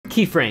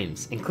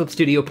Keyframes in Clip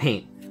Studio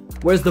Paint.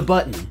 Where's the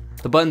button?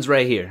 The button's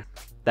right here.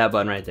 That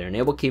button right there.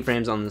 Enable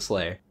keyframes on this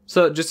layer.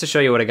 So just to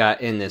show you what I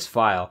got in this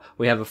file,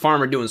 we have a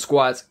farmer doing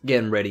squats,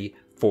 getting ready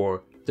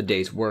for the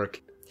day's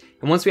work.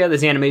 And once we have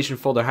this animation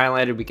folder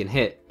highlighted, we can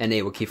hit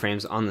enable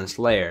keyframes on this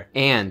layer.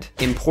 And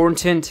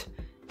important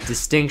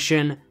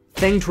distinction,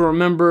 thing to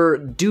remember,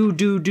 do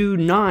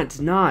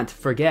not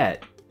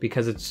forget,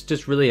 because it's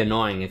just really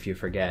annoying if you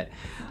forget.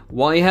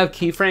 While you have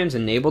keyframes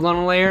enabled on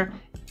a layer,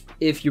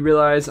 if you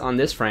realize on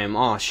this frame,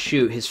 oh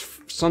shoot,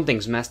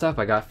 something's messed up,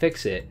 I gotta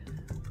fix it.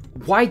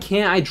 Why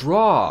can't I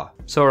draw?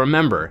 So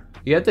remember,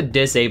 you have to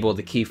disable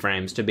the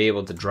keyframes to be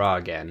able to draw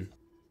again.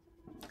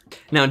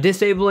 Now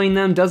disabling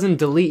them doesn't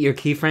delete your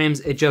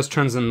keyframes, it just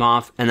turns them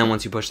off, and then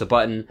once you push the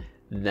button,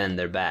 then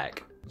they're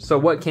back. So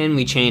what can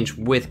we change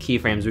with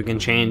keyframes? We can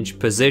change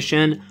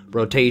position,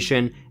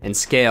 rotation, and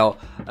scale,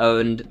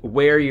 and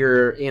where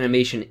your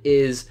animation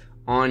is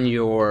on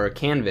your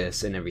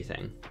canvas and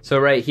everything. So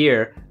right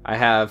here, I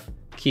have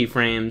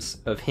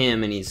keyframes of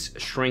him and he's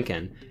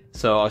shrinking.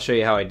 So I'll show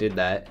you how I did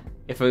that.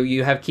 If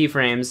you have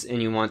keyframes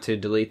and you want to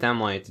delete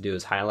them, all you have to do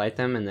is highlight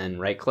them and then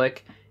right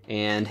click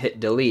and hit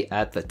delete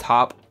at the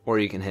top, or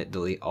you can hit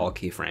delete all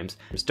keyframes.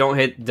 Just don't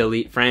hit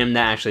delete frame,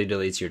 that actually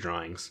deletes your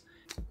drawings.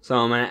 So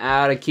I'm gonna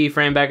add a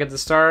keyframe back at the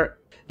start.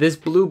 This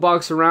blue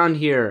box around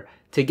here,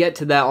 to get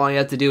to that, all you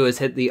have to do is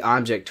hit the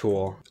object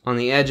tool. On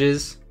the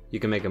edges, you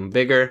can make them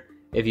bigger.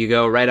 If you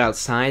go right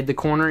outside the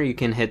corner, you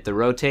can hit the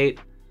rotate.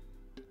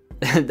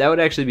 That would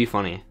actually be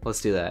funny.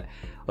 Let's do that.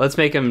 Let's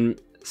make them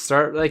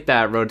start like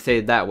that,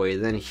 rotate that way.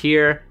 Then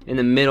here in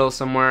the middle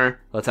somewhere,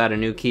 let's add a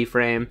new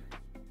keyframe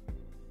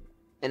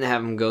and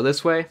have him go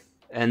this way.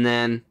 And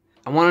then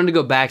I want him to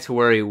go back to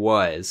where he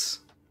was.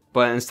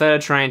 But instead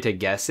of trying to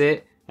guess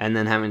it and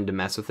then having to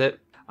mess with it,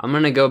 I'm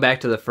gonna go back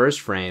to the first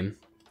frame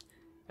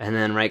and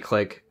then right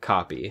click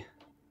copy,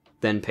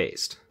 then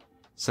paste.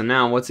 So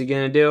now what's he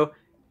gonna do?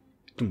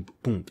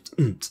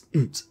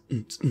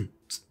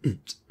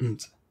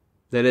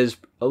 That is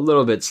a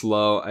little bit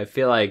slow. I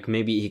feel like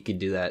maybe he could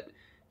do that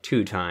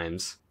 2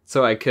 times.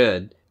 So I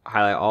could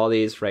highlight all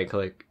these, right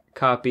click,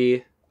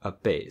 copy,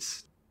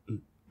 paste.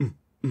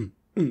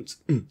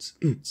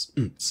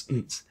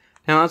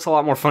 Now that's a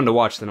lot more fun to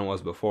watch than it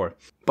was before.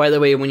 By the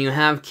way, when you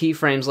have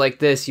keyframes like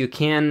this, you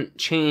can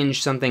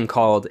change something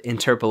called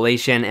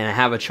interpolation, and I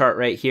have a chart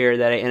right here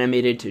that I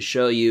animated to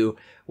show you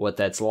what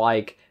that's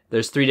like.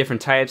 There's 3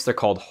 different types. They're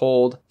called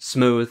hold,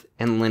 smooth,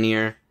 and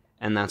linear,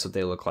 and that's what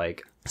they look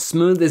like.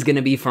 Smooth is going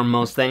to be for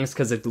most things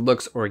because it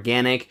looks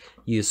organic.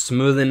 You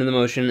smooth into the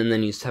motion and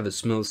then you have a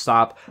smooth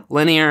stop.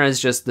 Linear is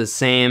just the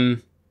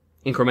same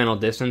incremental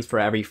distance for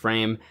every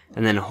frame,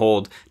 and then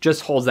hold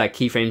just holds that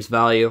keyframes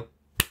value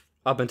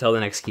up until the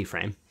next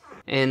keyframe.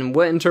 And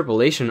what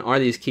interpolation are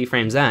these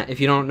keyframes at? If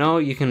you don't know,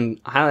 you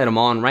can highlight them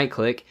all and right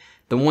click.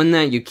 The one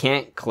that you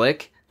can't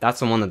click, that's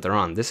the one that they're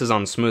on. This is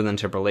on smooth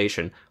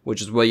interpolation,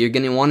 which is what you're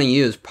going to want to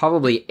use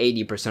probably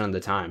 80% of the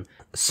time.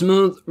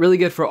 Smooth, really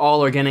good for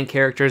all organic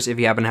characters. If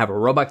you happen to have a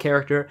robot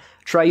character,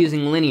 try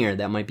using linear.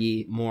 That might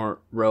be more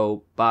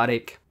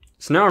robotic.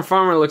 So now our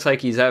farmer looks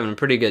like he's having a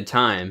pretty good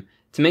time.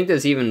 To make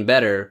this even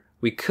better,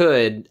 we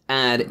could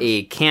add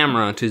a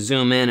camera to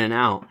zoom in and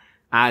out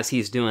as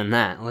he's doing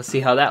that. Let's see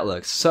how that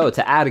looks. So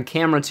to add a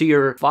camera to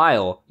your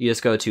file, you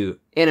just go to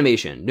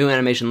animation, new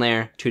animation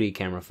layer, 2D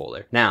camera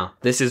folder. Now,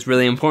 this is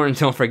really important,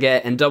 don't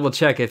forget, and double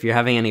check if you're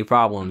having any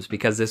problems,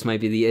 because this might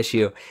be the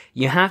issue.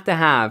 You have to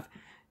have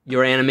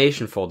your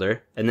animation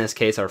folder, in this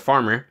case our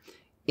farmer,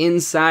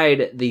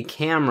 inside the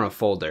camera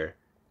folder.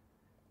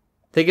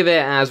 Think of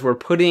it as we're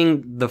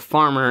putting the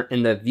farmer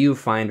in the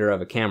viewfinder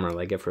of a camera,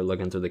 like if we're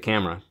looking through the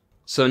camera.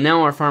 So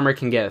now our farmer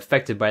can get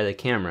affected by the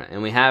camera,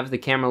 and we have the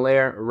camera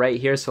layer right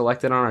here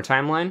selected on our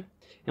timeline.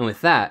 And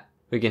with that,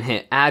 we can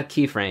hit add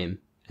keyframe,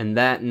 and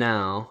that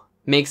now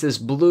makes this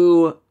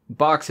blue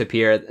box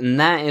appear, and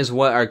that is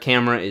what our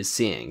camera is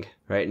seeing.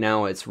 Right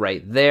now it's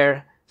right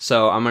there.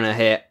 So I'm gonna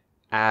hit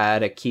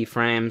add a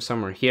keyframe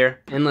somewhere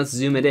here, and let's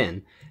zoom it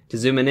in. To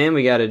zoom it in,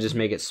 we gotta just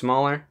make it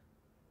smaller.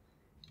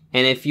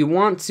 And if you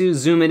want to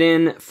zoom it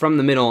in from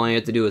the middle, all you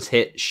have to do is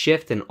hit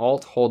Shift and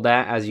Alt, hold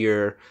that as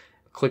you're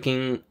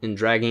clicking and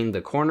dragging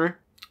the corner.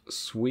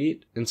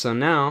 Sweet. And so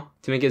now,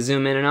 to make it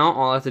zoom in and out,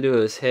 all I have to do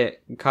is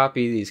hit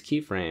copy these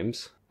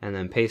keyframes and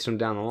then paste them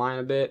down the line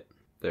a bit.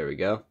 There we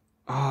go.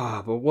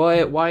 Ah, but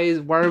why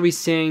are we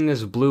seeing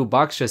this blue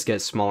box just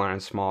get smaller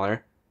and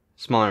smaller?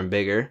 Smaller and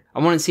bigger. I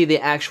want to see the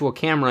actual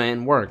camera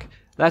and work.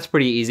 That's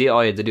pretty easy.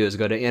 All you have to do is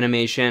go to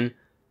animation,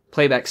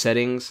 playback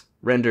settings,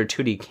 render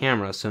 2D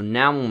camera. So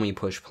now when we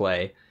push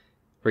play,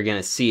 we're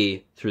gonna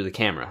see through the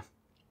camera.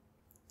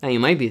 Now you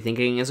might be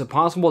thinking, is it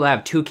possible to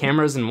have 2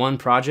 cameras in one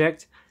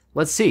project?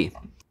 Let's see.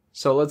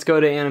 So let's go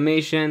to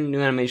animation,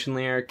 new animation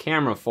layer,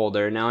 camera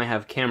folder. Now I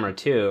have camera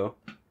 2.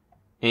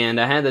 And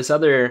I had this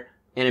other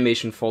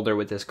animation folder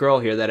with this girl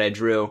here that I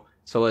drew.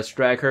 So let's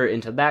drag her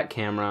into that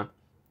camera.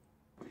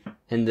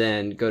 And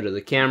then go to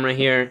the camera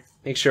here.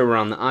 Make sure we're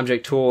on the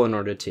object tool in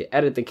order to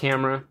edit the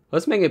camera.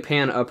 Let's make it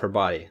pan up her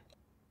body.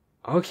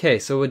 Okay,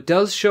 so it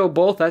does show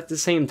both at the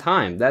same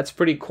time. That's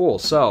pretty cool.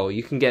 So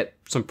you can get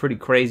some pretty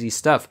crazy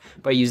stuff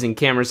by using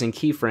cameras and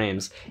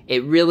keyframes.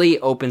 It really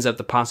opens up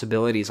the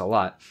possibilities a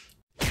lot.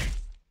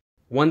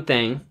 One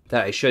thing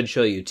that I should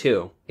show you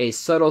too, a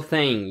subtle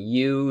thing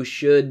you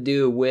should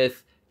do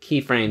with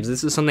keyframes.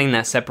 This is something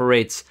that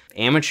separates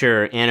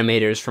amateur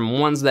animators from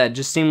ones that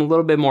just seem a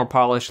little bit more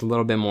polished, a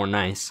little bit more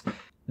nice.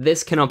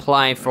 This can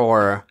apply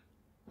for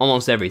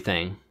almost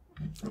everything.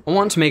 I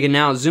want to make it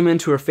now zoom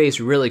into her face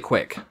really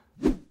quick.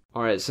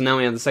 Alright, so now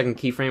we have the second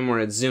keyframe where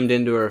it's zoomed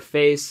into her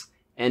face,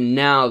 and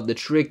now the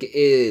trick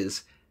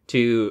is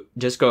to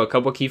just go a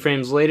couple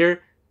keyframes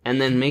later and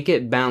then make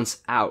it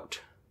bounce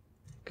out.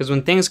 Because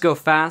when things go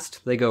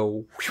fast, they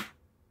go whew.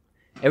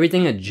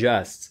 Everything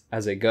adjusts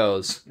as it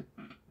goes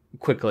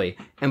quickly.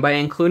 And by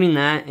including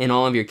that in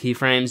all of your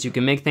keyframes, you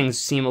can make things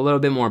seem a little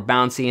bit more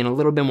bouncy and a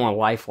little bit more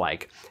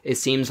lifelike. It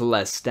seems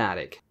less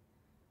static.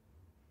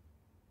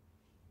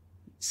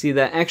 See,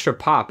 that extra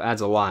pop adds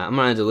a lot. I'm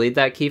going to delete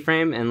that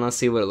keyframe and let's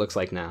see what it looks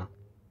like now.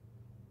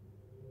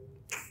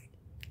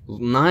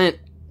 Not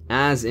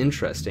as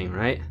interesting,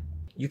 right?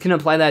 You can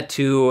apply that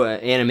to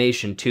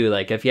animation too.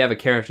 Like if you have a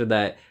character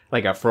that,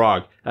 like a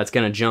frog, that's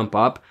going to jump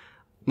up.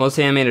 Most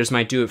animators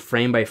might do it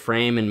frame by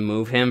frame and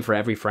move him for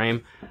every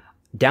frame.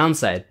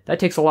 Downside, that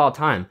takes a lot of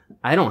time.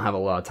 I don't have a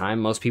lot of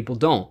time. Most people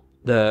don't.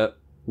 The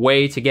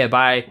way to get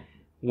by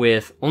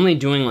with only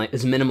doing like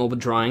as minimal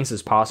drawings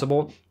as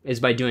possible is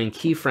by doing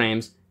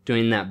keyframes,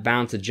 doing that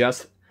bounce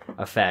adjust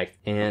effect,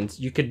 and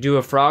you could do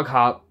a frog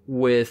hop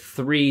with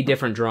 3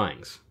 different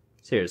drawings.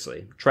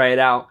 Seriously, try it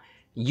out.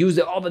 Use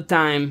it all the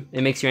time.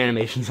 It makes your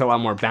animations a lot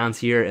more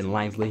bouncier and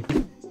lively.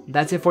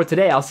 That's it for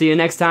today. I'll see you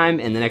next time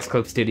in the next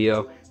Clip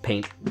Studio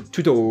Paint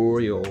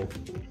tutorial.